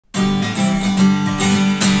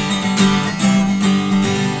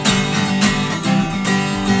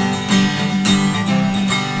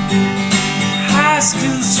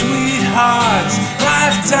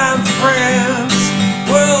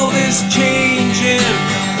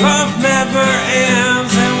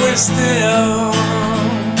still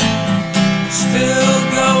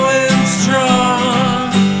going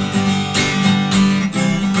strong.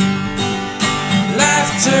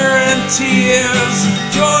 Laughter and tears,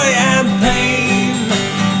 joy and pain,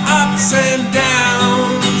 ups and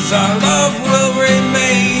downs, our love will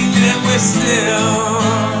remain, and we're still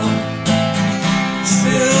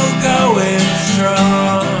going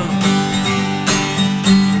strong.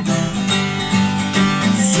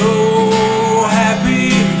 So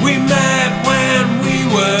happy we met when we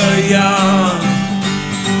were young.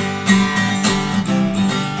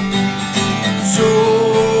 So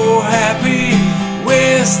happy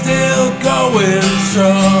we're still going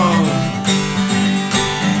strong.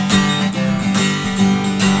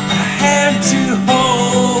 A hand to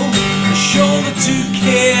hold, a shoulder to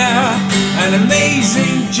care, an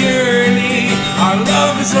amazing journey. Our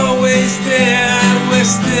love is always there, and we're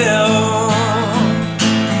still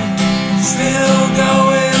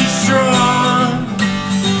going strong.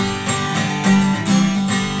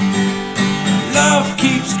 Love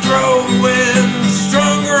keeps growing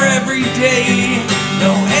stronger every day.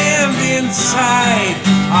 No end in sight.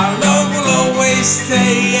 Our love will always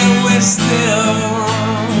stay, and we're still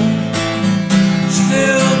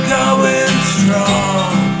going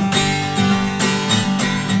strong.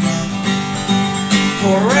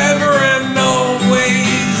 Forever and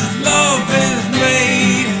always, love is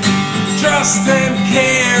made. Trust and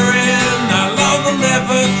caring, our love will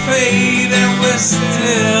never fade, and we're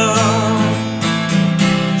still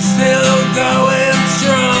going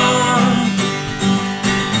strong.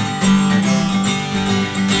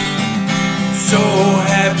 So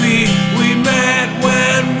happy we met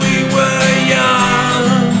when we were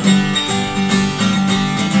young.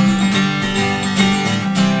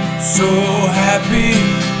 So happy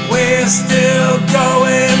we're still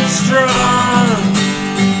going strong.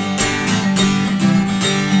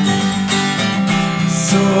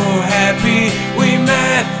 So happy we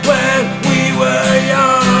met when we were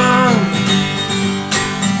young.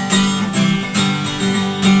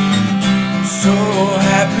 So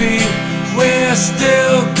happy we're still